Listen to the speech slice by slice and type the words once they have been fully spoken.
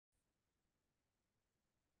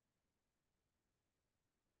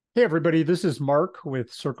Hey, everybody, this is Mark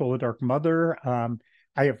with Circle of Dark Mother.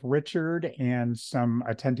 I have Richard and some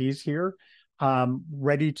attendees here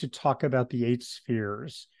ready to talk about the eight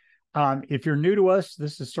spheres. If you're new to us,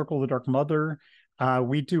 this is Circle of the Dark Mother.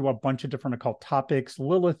 We do a bunch of different occult topics,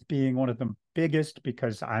 Lilith being one of the biggest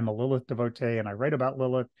because I'm a Lilith devotee and I write about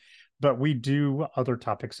Lilith, but we do other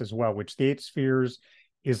topics as well, which the eight spheres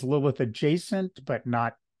is Lilith adjacent, but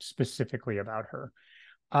not specifically about her.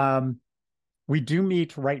 Um, we do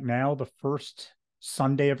meet right now the first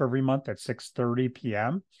Sunday of every month at 6:30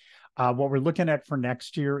 p.m. What we're looking at for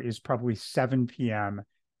next year is probably 7 p.m.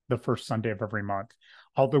 the first Sunday of every month.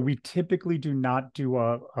 Although we typically do not do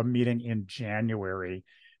a meeting in January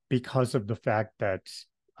because of the fact that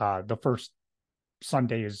the first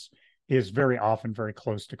Sunday is very often very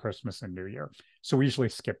close to Christmas and New Year. So we usually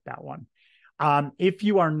skip that one. If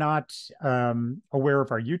you are not aware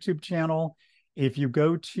of our YouTube channel, if you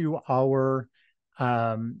go to our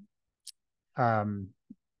um, um,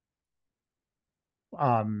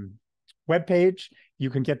 um, webpage, you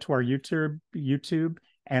can get to our YouTube,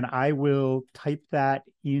 and I will type that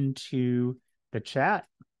into the chat.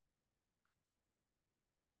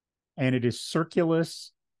 And it is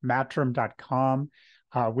circulusmatrum.com,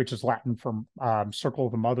 which is Latin for Circle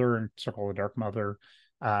of the Mother and Circle of the Dark Mother.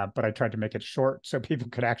 But I tried to make it short so people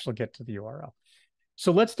could actually get to the URL.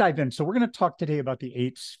 So let's dive in. So we're going to talk today about the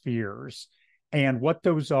eight spheres and what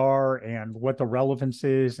those are and what the relevance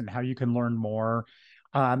is and how you can learn more.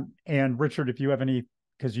 And Richard, if you have any,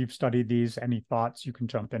 because you've studied these, any thoughts, you can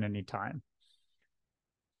jump in anytime.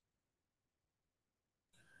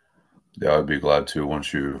 Yeah, I'd be glad to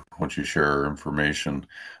once you share information.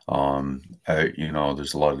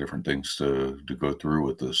 There's a lot of different things to go through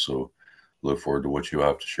with this, so look forward to what you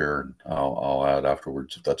have to share, and I'll add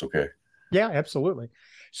afterwards if that's okay. Yeah, absolutely.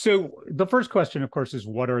 So the first question, of course, is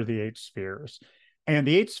what are the eight spheres? And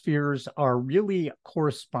the eight spheres are really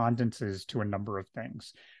correspondences to a number of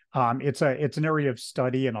things. It's an area of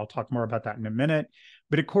study, and I'll talk more about that in a minute,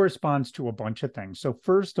 but it corresponds to a bunch of things. So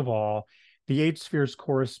first of all, the eight spheres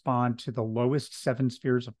correspond to the lowest seven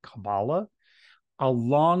spheres of Kabbalah,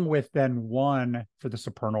 along with then one for the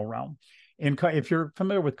supernal realm. If you're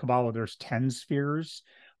familiar with Kabbalah, there's 10 spheres,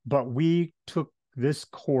 but we took this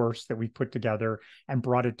course that we put together and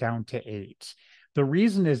brought it down to eight. The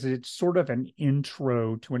reason is it's sort of an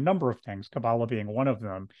intro to a number of things, Kabbalah being one of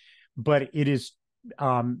them, but it is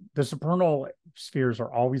the supernal spheres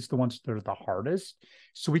are always the ones that are the hardest.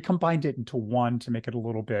 So we combined it into one to make it a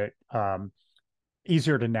little bit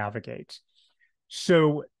easier to navigate.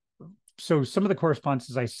 So so some of the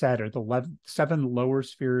correspondences I said are the seven lower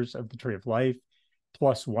spheres of the tree of life,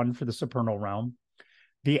 plus one for the supernal realm,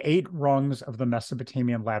 the eight rungs of the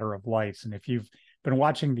Mesopotamian ladder of lights. And if you've been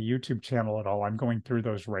watching the YouTube channel at all, I'm going through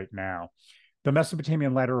those right now. The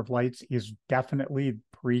Mesopotamian ladder of lights is definitely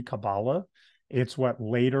pre-Kabbalah. It's what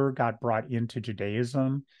later got brought into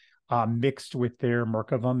Judaism, mixed with their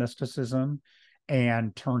Merkava mysticism,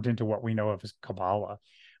 and turned into what we know of as Kabbalah.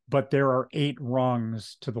 But there are eight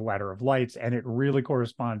rungs to the ladder of lights, and it really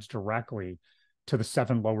corresponds directly to the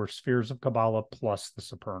seven lower spheres of Kabbalah plus the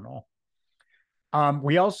supernal.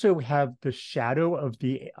 We also have the shadow of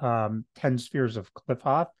the 10 spheres of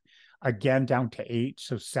Qliphoth, again down to eight,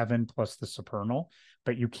 so seven plus the supernal.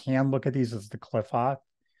 But you can look at these as the Qliphoth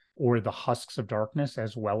or the husks of darkness,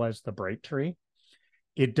 as well as the bright tree.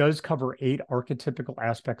 It does cover eight archetypical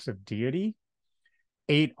aspects of deity,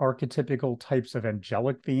 eight archetypical types of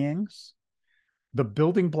angelic beings, the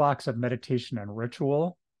building blocks of meditation and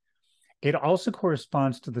ritual. It also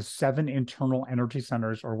corresponds to the seven internal energy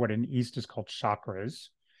centers, or what in East is called chakras,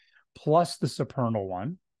 plus the supernal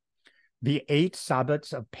one. The eight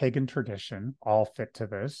sabbats of pagan tradition all fit to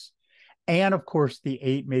this. And of course, the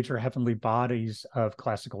eight major heavenly bodies of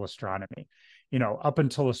classical astronomy. You know, up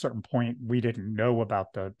until a certain point, we didn't know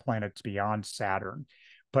about the planets beyond Saturn,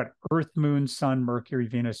 but Earth, Moon, Sun, Mercury,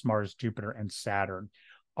 Venus, Mars, Jupiter, and Saturn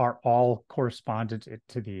are all correspondent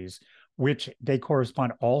to these, which they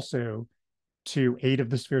correspond also to eight of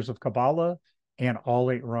the spheres of Kabbalah and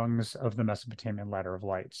all eight rungs of the Mesopotamian ladder of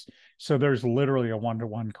lights. So there's literally a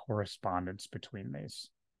one-to-one correspondence between these.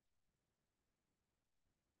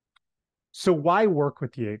 So why work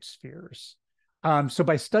with the eight spheres? So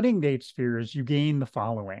by studying the eight spheres, you gain the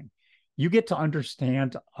following. You get to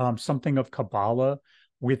understand something of Kabbalah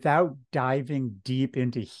without diving deep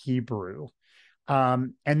into Hebrew.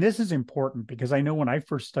 And this is important because I know when I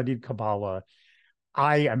first studied Kabbalah,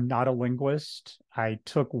 I am not a linguist. I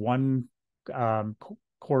took one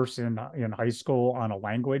course in high school on a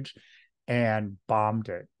language and bombed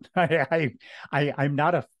it. I'm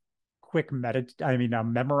not a quick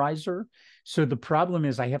memorizer. So the problem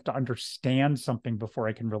is I have to understand something before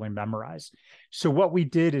I can really memorize. So what we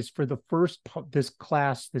did is for the first this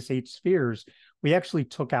class, this 8 spheres, we actually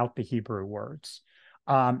took out the Hebrew words.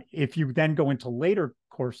 If you then go into later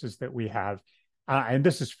courses that we have, and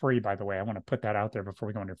this is free, by the way, I want to put that out there before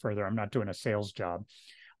we go any further. I'm not doing a sales job.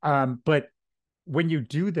 But when you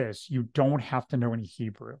do this, you don't have to know any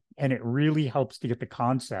Hebrew, and it really helps to get the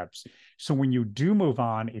concepts. So when you do move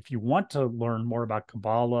on, if you want to learn more about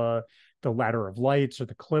Kabbalah, the Ladder of Lights, or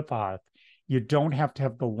the Qliphoth, you don't have to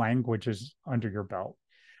have the languages under your belt.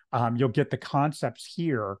 You'll get the concepts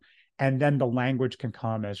here, and then the language can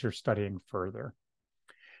come as you're studying further.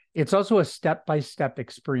 It's also a step-by-step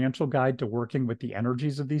experiential guide to working with the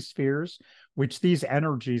energies of these spheres, which these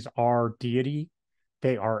energies are deity,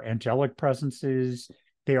 they are angelic presences,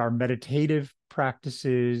 they are meditative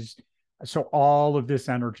practices. So all of this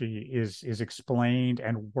energy is explained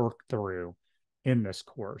and worked through in this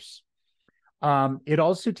course. It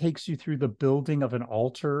also takes you through the building of an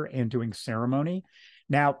altar and doing ceremony.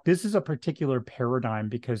 Now, this is a particular paradigm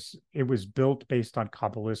because it was built based on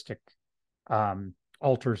Kabbalistic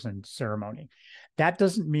altars and ceremony. That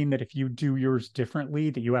doesn't mean that if you do yours differently,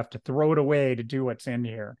 that you have to throw it away to do what's in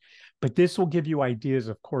here. But this will give you ideas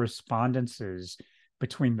of correspondences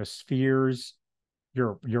between the spheres,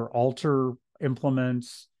 your altar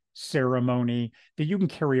implements, ceremony, that you can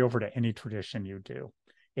carry over to any tradition you do.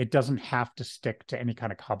 It doesn't have to stick to any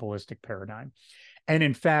kind of Kabbalistic paradigm. And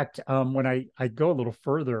in fact, when I go a little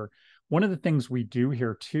further, one of the things we do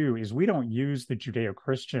here too is we don't use the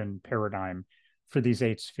Judeo-Christian paradigm for these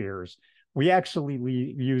 8 spheres. We actually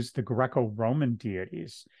use the Greco-Roman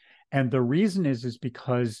deities. And the reason is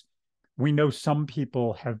because we know some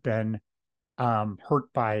people have been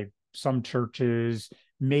hurt by some churches,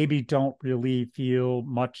 maybe don't really feel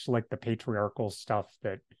much like the patriarchal stuff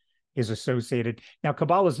that is associated. Now,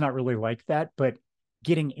 Kabbalah is not really like that, but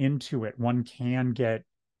getting into it, one can get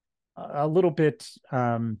a little bit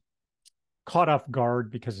caught off guard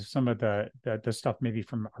because of some of the stuff maybe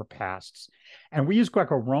from our pasts. And we use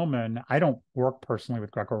Greco-Roman. I don't work personally with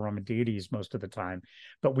Greco-Roman deities most of the time,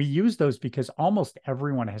 but we use those because almost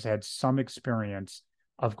everyone has had some experience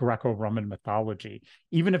of Greco-Roman mythology,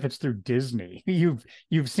 even if it's through Disney.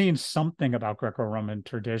 You've seen something about Greco-Roman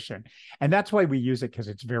tradition, and that's why we use it, because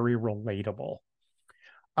it's very relatable.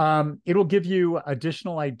 It'll give you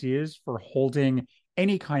additional ideas for holding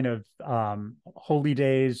any kind of holy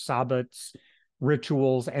days, Sabbats,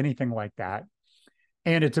 rituals, anything like that.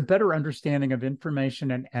 And it's a better understanding of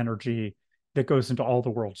information and energy that goes into all the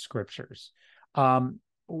world scriptures.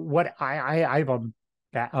 What I have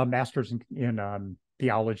a master's in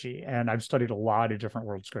theology, and I've studied a lot of different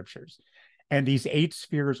world scriptures. And these 8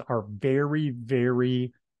 spheres are very,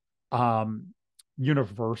 very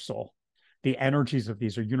universal. The energies of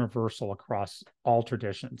these are universal across all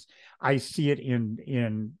traditions. I see it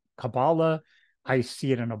in Kabbalah. I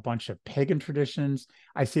see it in a bunch of pagan traditions.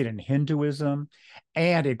 I see it in Hinduism,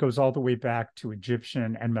 and it goes all the way back to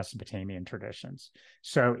Egyptian and Mesopotamian traditions.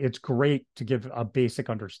 So it's great to give a basic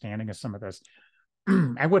understanding of some of this.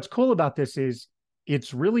 And what's cool about this is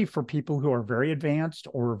it's really for people who are very advanced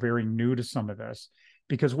or very new to some of this,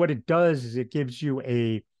 because what it does is it gives you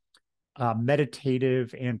a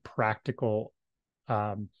meditative and practical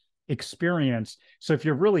experience. So if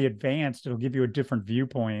you're really advanced, it'll give you a different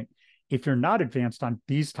viewpoint. If you're not advanced on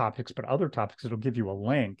these topics, but other topics, it'll give you a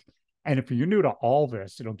link. And if you're new to all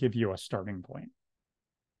this, it'll give you a starting point.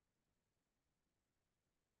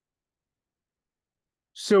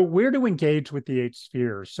 So where to engage with the 8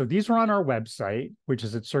 spheres? So these are on our website, which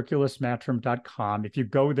is at circulusmatrim.com. If you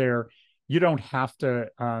go there, you don't have to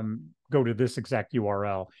go to this exact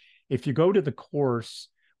URL. If you go to the course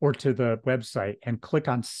or to the website and click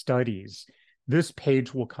on studies, this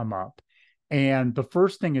page will come up. And the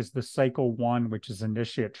first thing is the cycle 1, which is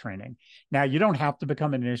initiate training. Now, you don't have to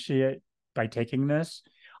become an initiate by taking this.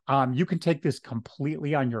 You can take this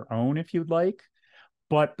completely on your own if you'd like.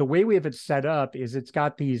 But the way we have it set up is it's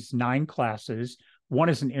got these 9 classes. One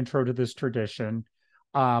is an intro to this tradition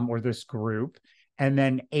or this group, and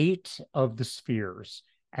then 8 of the spheres.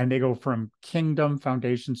 And they go from kingdom,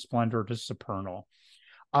 foundation, splendor to supernal.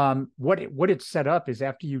 What it's set up is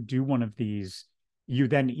after you do one of these, you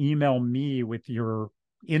then email me with your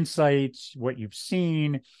insights, what you've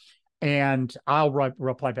seen, and I'll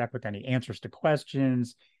reply back with any answers to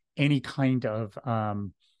questions, any kind of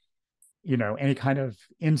any kind of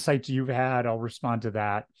insights you've had. I'll respond to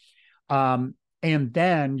that. And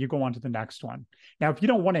then you go on to the next one. Now, if you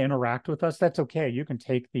don't want to interact with us, that's okay. You can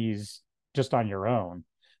take these just on your own.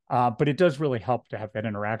 But it does really help to have that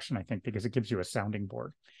interaction, I think, because it gives you a sounding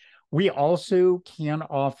board. We also can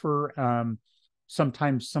offer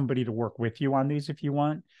sometimes somebody to work with you on these if you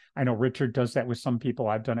want. I know Richard does that with some people.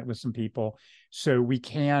 I've done it with some people. So we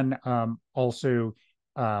can also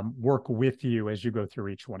work with you as you go through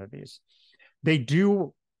each one of these. They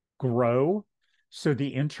do grow. So the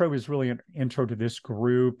intro is really an intro to this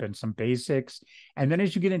group and some basics. And then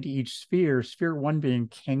as you get into each sphere, sphere one being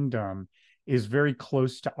kingdom is very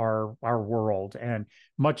close to our world and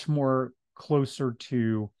much more closer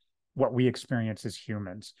to what we experience as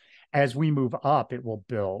humans. As we move up, it will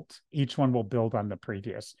build. Each one will build on the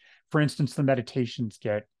previous. For instance, the meditations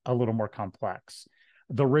get a little more complex.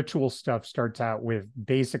 The ritual stuff starts out with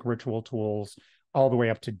basic ritual tools all the way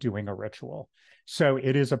up to doing a ritual. So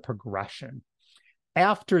it is a progression.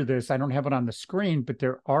 After this, I don't have it on the screen, but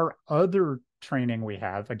there are other training we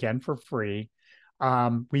have, again, for free.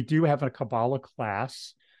 We do have a Kabbalah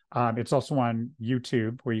class. It's also on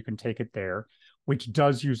YouTube where you can take it there, which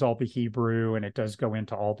does use all the Hebrew and it does go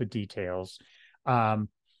into all the details. But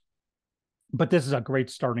this is a great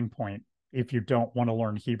starting point if you don't want to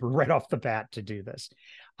learn Hebrew right off the bat to do this.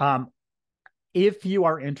 If you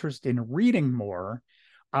are interested in reading more,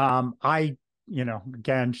 again,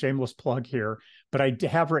 shameless plug here, but I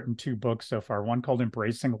have written 2 books so far. One called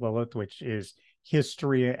Embracing Lilith, which is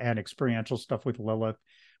history and experiential stuff with Lilith,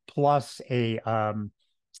 plus a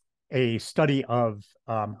study of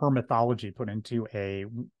her mythology put into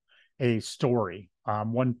a story,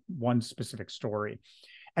 one specific story.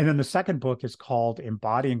 And then the second book is called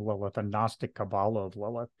Embodying Lilith, a Gnostic Kabbalah of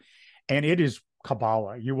Lilith. And it is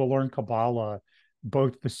Kabbalah. You will learn Kabbalah,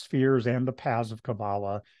 both the spheres and the paths of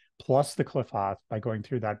Kabbalah, plus the Qliphoth by going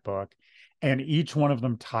through that book. And each one of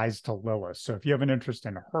them ties to Lilith. So if you have an interest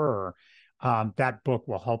in her, that book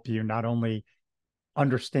will help you not only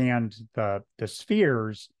understand the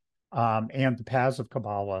spheres and the paths of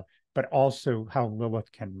Kabbalah, but also how Lilith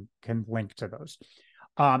can link to those.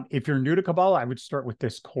 If you're new to Kabbalah, I would start with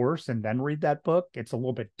this course and then read that book. It's a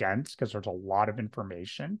little bit dense because there's a lot of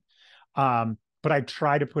information. But I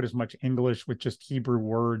try to put as much English with just Hebrew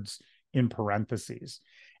words in parentheses.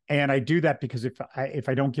 And I do that because if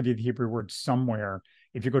I don't give you the Hebrew words somewhere,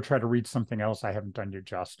 if you go try to read something else, I haven't done you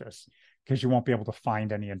justice because you won't be able to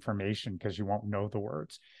find any information because you won't know the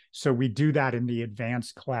words. So we do that in the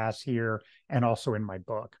advanced class here and also in my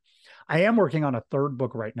book. I am working on a 3rd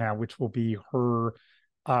book right now, which will be her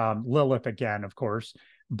Lilith again, of course,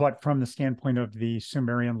 but from the standpoint of the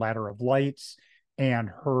Sumerian Ladder of Lights and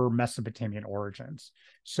her Mesopotamian origins.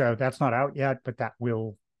 So that's not out yet, but that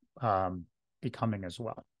will be coming as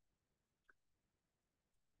well.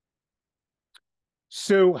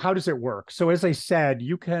 So how does it work? So as I said,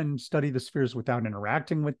 you can study the spheres without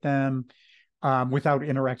interacting with them, without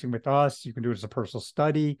interacting with us. You can do it as a personal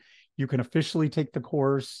study. You can officially take the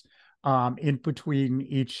course. In between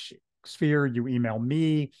each sphere, you email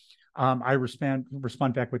me. I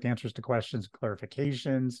respond back with answers to questions,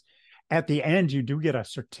 clarifications. At the end, you do get a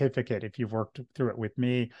certificate if you've worked through it with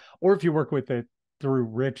me, or if you work with it through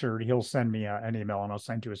Richard, he'll send me an email and I'll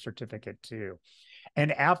send you a certificate too.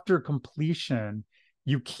 And after completion,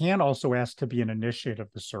 you can also ask to be an initiate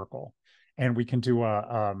of the circle, and we can do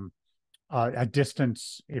a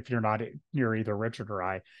distance, if you're not near either Richard or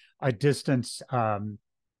I, a distance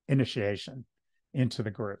initiation into the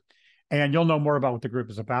group. And you'll know more about what the group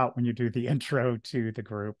is about when you do the intro to the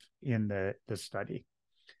group in the study.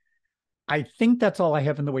 I think that's all I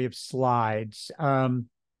have in the way of slides.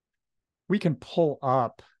 We can pull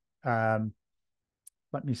up,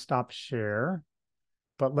 let me stop share,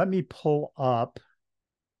 but let me pull up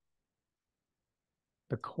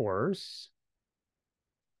the course.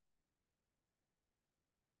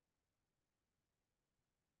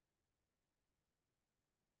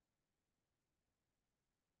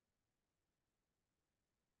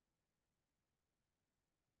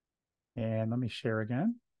 And let me share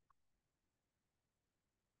again.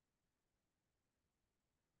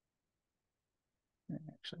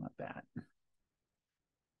 Actually, not that.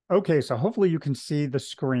 Okay, so hopefully you can see the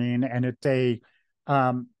screen, and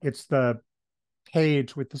it's the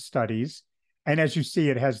page with the studies. And as you see,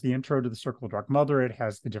 it has the intro to the Circle of Dark Mother. It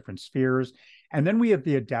has the different spheres. And then we have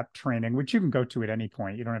the Adept training, which you can go to at any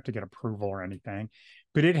point. You don't have to get approval or anything.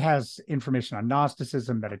 But it has information on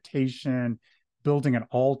Gnosticism, meditation, building an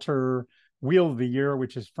altar, Wheel of the Year,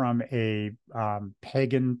 which is from a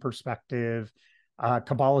pagan perspective,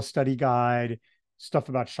 Kabbalah study guide, stuff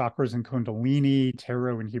about chakras and Kundalini,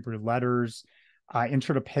 tarot and Hebrew letters,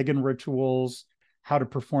 intro to pagan rituals, how to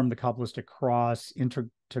perform the Kabbalistic cross, intro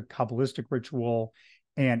to Kabbalistic ritual,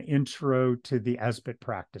 and Intro to the Esbit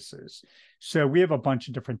Practices. So we have a bunch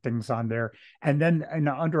of different things on there. And then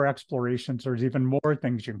under explorations, there's even more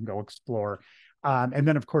things you can go explore. And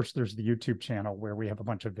then, of course, there's the YouTube channel where we have a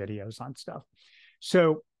bunch of videos on stuff.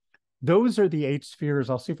 So those are the 8 spheres.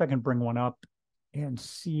 I'll see if I can bring one up and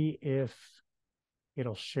see if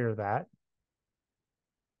it'll share that.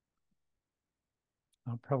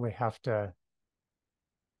 I'll probably have to.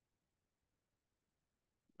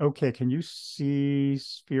 Okay, can you see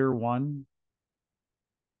sphere 1?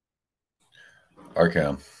 I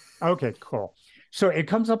can. Okay, cool. So it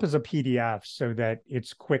comes up as a PDF so that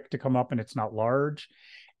it's quick to come up and it's not large.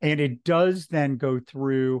 And it does then go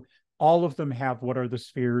through, all of them have what are the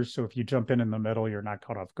spheres. So if you jump in the middle, you're not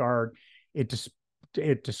caught off guard. It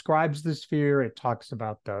describes the sphere. It talks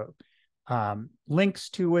about the links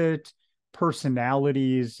to it,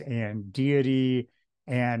 personalities and deity,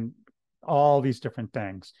 and all these different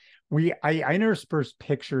things. I intersperse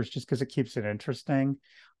pictures just because it keeps it interesting.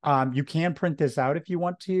 You can print this out if you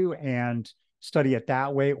want to and study it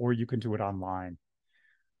that way, or you can do it online.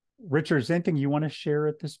 Richard, is there anything you want to share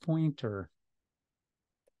at this point, or?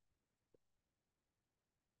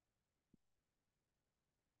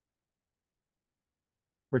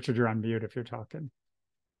 Richard, you're on mute if you're talking.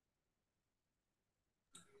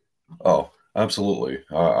 Oh, absolutely.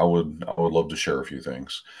 I would love to share a few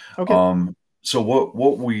things. Okay. So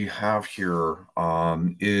what we have here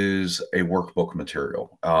is a workbook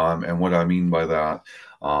material, and what I mean by that,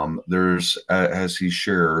 there's as he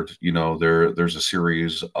shared, there's a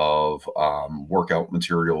series of workout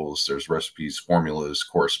materials. There's recipes, formulas,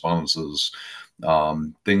 correspondences,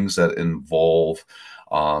 things that involve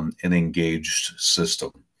an engaged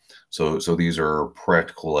system. So these are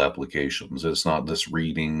practical applications. It's not this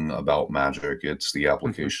reading about magic. It's the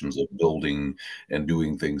applications of building and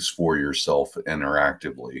doing things for yourself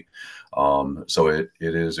interactively. So it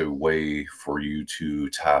is a way for you to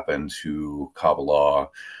tap into Kabbalah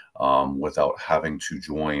without having to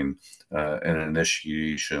join an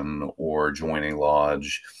initiation or join a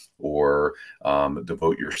lodge or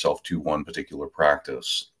devote yourself to one particular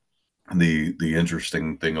practice. The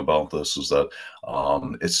interesting thing about this is that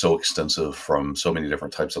it's so extensive from so many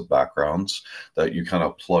different types of backgrounds that you kind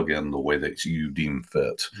of plug in the way that you deem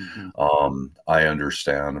fit. I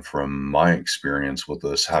understand from my experience with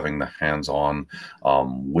this, having the hands-on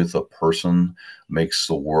with a person makes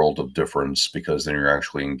the world of difference, because then you're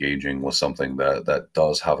actually engaging with something that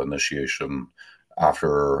does have initiation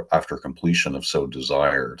after completion if so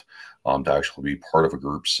desired, to actually be part of a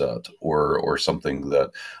group set or something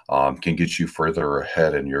that can get you further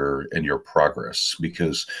ahead in your progress.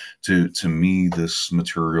 Because to me, this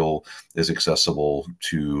material is accessible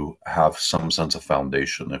to have some sense of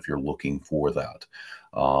foundation if you're looking for that,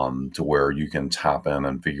 to where you can tap in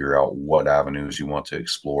and figure out what avenues you want to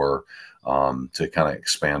explore, to kind of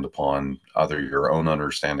expand upon either your own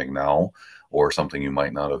understanding now or something you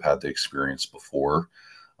might not have had the experience before.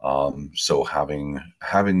 So having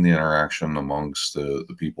the interaction amongst the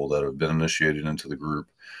people that have been initiated into the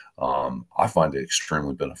group, I find it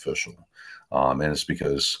extremely beneficial. And it's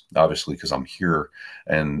because I'm here,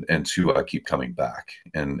 and two, I keep coming back.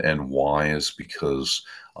 And why is because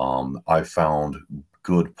I found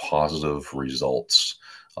good positive results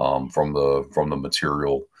from the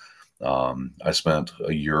material. I spent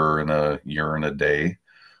a year and a day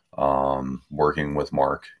working with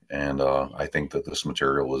Mark, and I think that this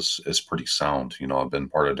material is pretty sound. I've been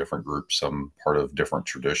part of different groups. I'm part of different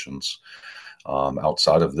traditions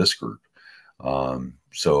outside of this group.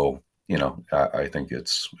 So I think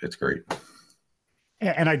it's great.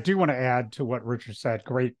 And I do want to add to what Richard said.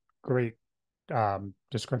 Great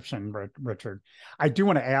description, Richard. I do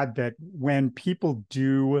want to add that when people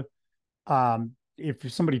do,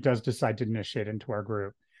 if somebody does decide to initiate into our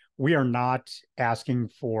group, we are not asking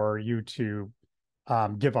for you to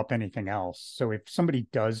give up anything else. So if somebody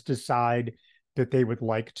does decide that they would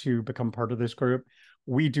like to become part of this group,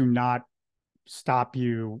 we do not stop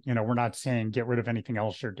you. We're not saying get rid of anything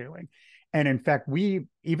else you're doing. And in fact,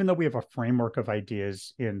 even though we have a framework of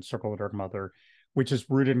ideas in Circle of Dark Mother, which is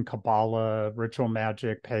rooted in Kabbalah, ritual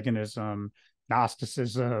magic, paganism,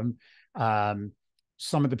 Gnosticism,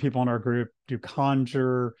 some of the people in our group do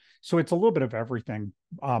conjure. So it's a little bit of everything,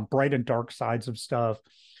 bright and dark sides of stuff.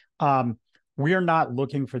 We are not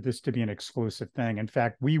looking for this to be an exclusive thing. In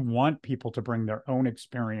fact, we want people to bring their own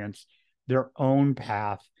experience, their own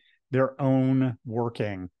path, their own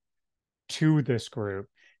working to this group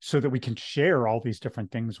so that we can share all these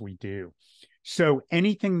different things we do. So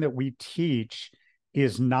anything that we teach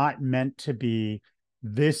is not meant to be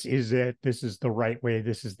this is it, this is the right way,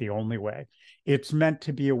 this is the only way. It's meant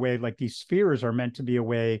to be a way, like these spheres are meant to be a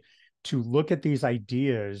way to look at these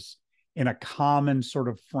ideas in a common sort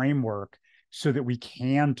of framework so that we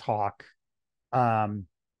can talk um,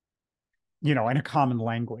 in a common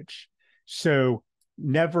language. So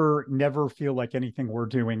never feel like anything we're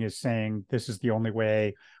doing is saying this is the only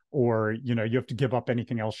way, or you have to give up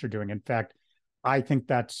anything else you're doing. In fact, I think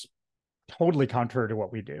that's totally contrary to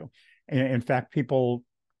what we do. In fact, people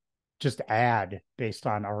just add based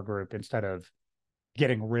on our group instead of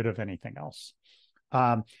getting rid of anything else.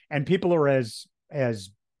 And people are as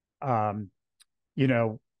um, you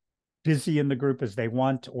know busy in the group as they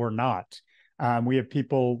want or not. We have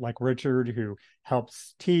people like Richard who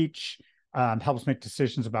helps teach, helps make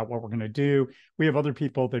decisions about what we're going to do. We have other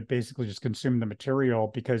people that basically just consume the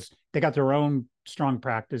material because they got their own strong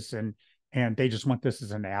practice and they just want this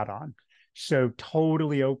as an add-on. So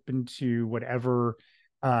totally open to whatever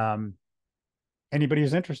anybody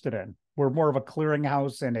is interested in. We're more of a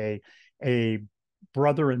clearinghouse and a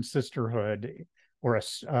brother and sisterhood, or a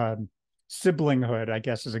siblinghood, I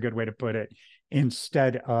guess is a good way to put it,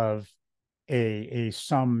 instead of a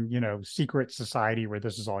some secret society where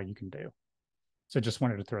this is all you can do. So just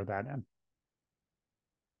wanted to throw that in.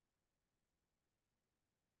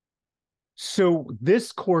 So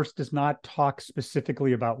this course does not talk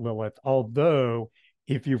specifically about Lilith, although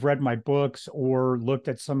if you've read my books or looked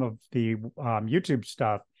at some of the YouTube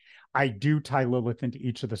stuff, I do tie Lilith into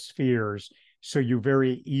each of the spheres. So you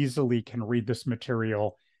very easily can read this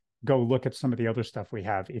material, go look at some of the other stuff we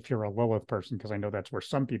have if you're a Lilith person, because I know that's where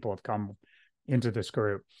some people have come into this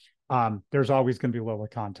group. There's always going to be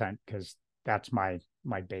Lilith content because that's my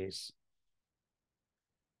base.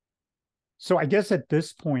 So I guess at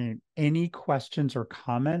this point, any questions or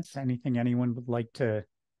comments, anything anyone would like to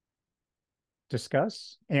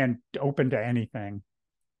discuss, and open to anything.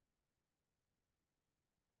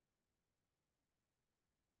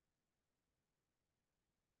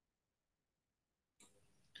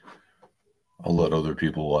 I'll let other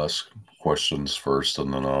people ask questions first,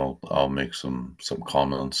 and then I'll make some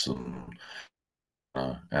comments and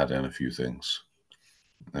add in a few things.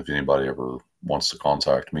 If anybody ever wants to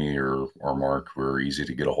contact me or Mark, we're easy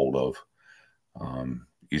to get a hold of.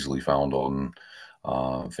 Easily found on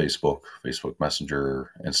Facebook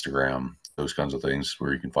Messenger, Instagram, those kinds of things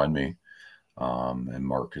where you can find me. And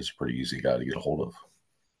Mark is a pretty easy guy to get a hold of.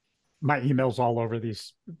 My email's all over the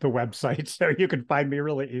website, so you can find me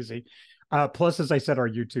really easy. Plus, as I said, our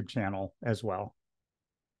YouTube channel as well.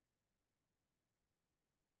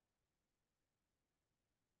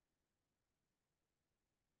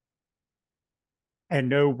 And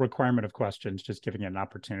no requirement of questions, just giving you an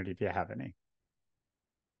opportunity if you have any.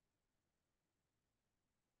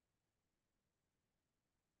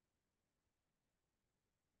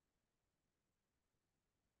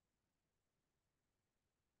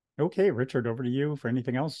 Okay, Richard, over to you for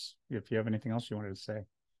anything else, if you have anything else you wanted to say.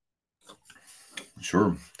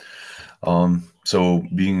 Sure. So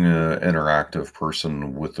being an interactive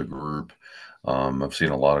person with the group, I've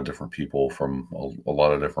seen a lot of different people from a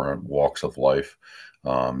lot of different walks of life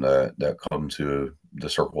that come to the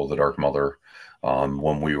Circle of the Dark Mother.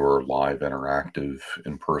 When we were live interactive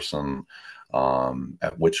in person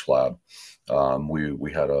at Witch Lab,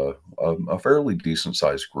 we had a fairly decent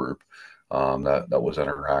sized group that was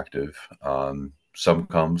interactive. Some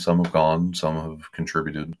come, some have gone, some have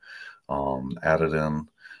contributed, added in.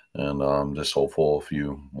 And I'm just hopeful if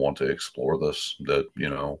you want to explore this, that,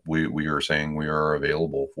 we are saying we are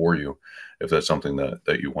available for you if that's something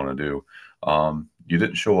that you want to do. You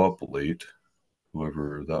didn't show up late,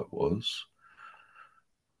 whoever that was.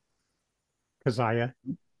 Keziah.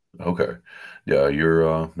 Okay. Yeah,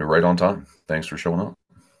 you're right on time. Thanks for showing up.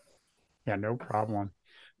 Yeah, no problem.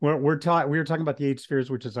 We were talking about the 8 spheres,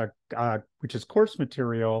 which is course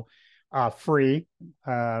material, free,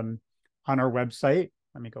 on our website.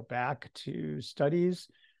 Let me go back to studies,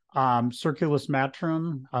 Circulus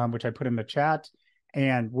Matrum, which I put in the chat,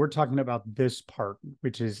 and we're talking about this part,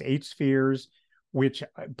 which is 8 spheres, which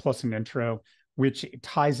plus an intro, which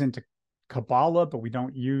ties into Kabbalah, but we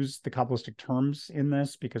don't use the Kabbalistic terms in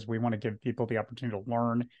this because we want to give people the opportunity to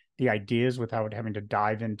learn the ideas without having to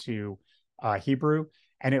dive into Hebrew,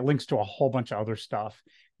 and it links to a whole bunch of other stuff.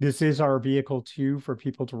 This is our vehicle too for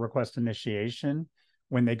people to request initiation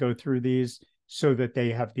when they go through these, so that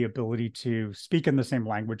they have the ability to speak in the same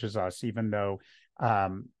language as us, even though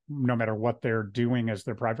no matter what they're doing as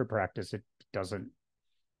their private practice, it doesn't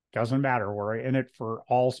matter. We're in it for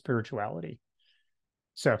all spirituality.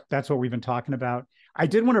 So that's what we've been talking about. I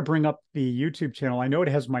did want to bring up the YouTube channel. I know it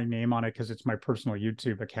has my name on it because it's my personal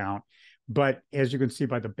YouTube account, But as you can see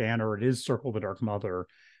by the banner, it is Circle the Dark Mother.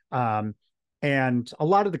 Um, and a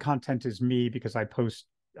lot of the content is me because I post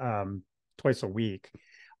twice a week.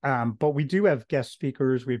 But we do have guest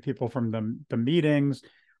speakers. We have people from the meetings.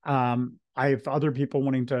 I have other people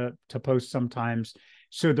wanting to post sometimes.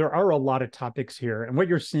 So there are a lot of topics here. And what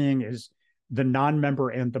you're seeing is the non-member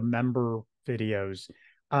and the member videos.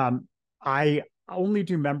 I only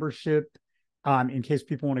do membership in case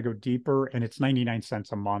people want to go deeper, and it's 99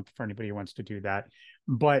 cents a month for anybody who wants to do that.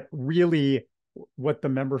 But really, what the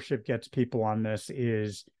membership gets people on this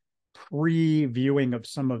is pre-viewing of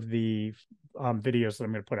some of the videos that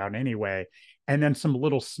I'm going to put out anyway, and then some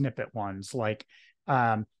little snippet ones like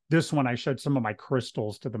this one. I showed some of my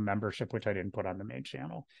crystals to the membership, which I didn't put on the main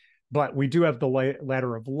channel. But we do have the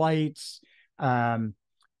Ladder of Lights.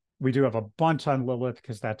 We do have a bunch on Lilith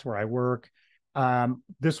because that's where I work.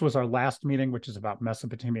 This was our last meeting, which is about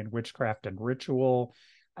Mesopotamian witchcraft and ritual.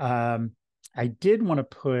 I did want to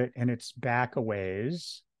put, and it's back a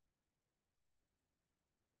ways.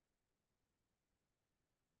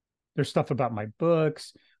 There's stuff about my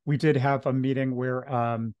books. We did have a meeting where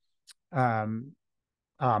um,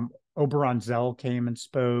 Oberon Zell came and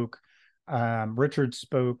spoke. Richard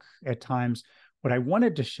spoke at times. What I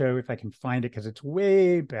wanted to show, if I can find it, because it's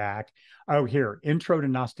way back. Oh, here, Intro to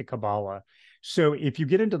Gnostic Kabbalah. So if you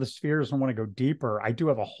get into the spheres and want to go deeper, I do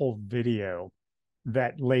have a whole video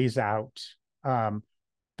that lays out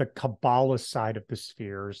the Kabbalah side of the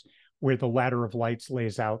spheres, where the Ladder of Lights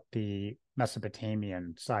lays out the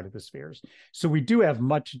Mesopotamian side of the spheres. So we do have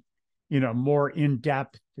much, more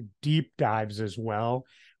in-depth, deep dives as well.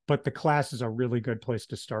 But the class is a really good place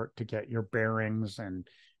to start to get your bearings and,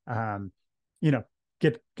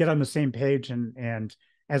 get on the same page. And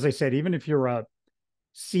as I said, even if you're a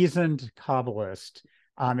seasoned Kabbalist,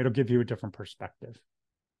 it'll give you a different perspective.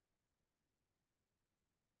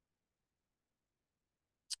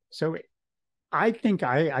 So I think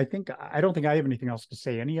I don't think I have anything else to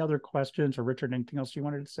say. Any other questions, or Richard, anything else you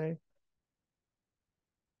wanted to say?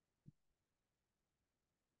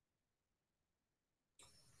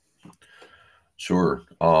 Sure.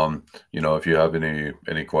 If you have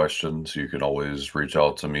any questions, you can always reach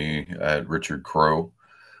out to me at Richard Crow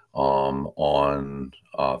on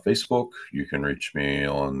Facebook. You can reach me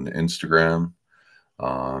on Instagram.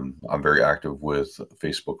 I'm very active with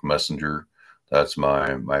Facebook Messenger. That's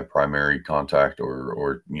my primary contact,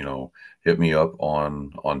 or hit me up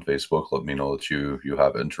on Facebook. Let me know that you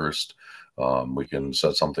have interest. We can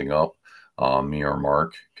set something up. Me or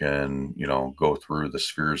Mark can go through the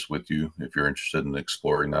spheres with you if you're interested in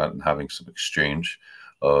exploring that and having some exchange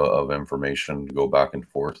of information, go back and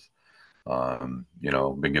forth.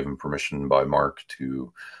 Been given permission by Mark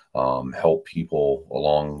to help people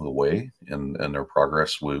along the way in their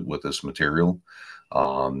progress with this material,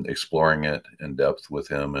 exploring it in depth with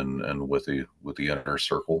him and with the inner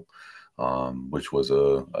circle, which was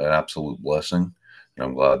an absolute blessing. And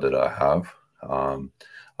I'm glad that I have.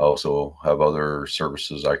 I also have other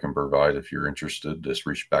services I can provide. If you're interested, just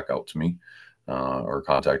reach back out to me or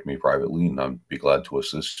contact me privately, and I'd be glad to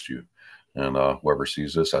assist you. And whoever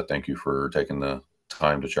sees this, I thank you for taking the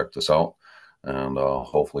time to check this out. And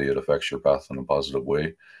hopefully it affects your path in a positive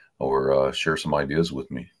way, or share some ideas with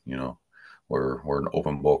me. We're an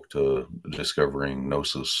open book to discovering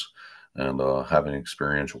gnosis and having an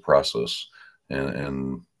experiential process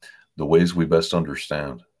and the ways we best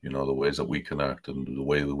understand, the ways that we connect and the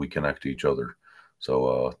way that we connect to each other.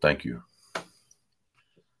 So thank you.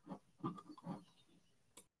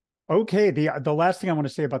 Okay, the last thing I want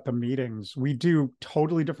to say about the meetings, we do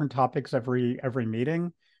totally different topics every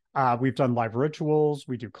meeting. We've done live rituals,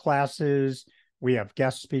 we do classes, we have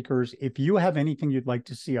guest speakers. If you have anything you'd like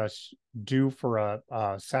to see us do for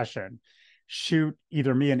a session, shoot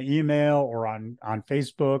either me an email or on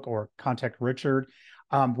Facebook, or contact Richard.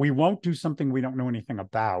 We won't do something we don't know anything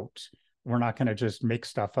about. We're not going to just make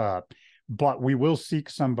stuff up, but we will seek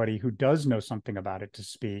somebody who does know something about it to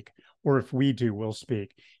speak. Or if we do, we'll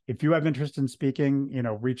speak. If you have interest in speaking,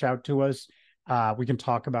 reach out to us. We can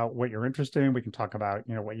talk about what you're interested in. We can talk about,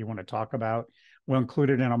 what you want to talk about. We'll include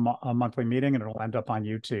it in a monthly meeting, and it'll end up on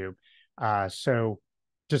YouTube. So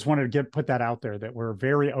just wanted to put that out there, that we're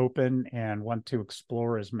very open and want to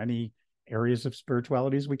explore as many areas of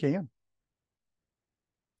spirituality as we can.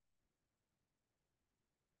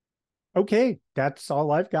 Okay, that's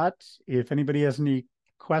all I've got. If anybody has any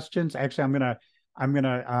questions, actually, I'm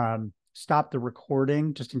gonna stop the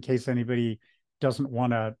recording just in case anybody doesn't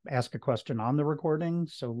want to ask a question on the recording.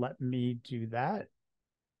 So let me do that.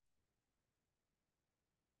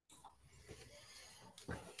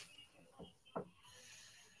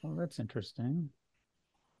 Oh, that's interesting.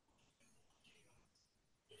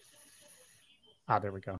 There we go.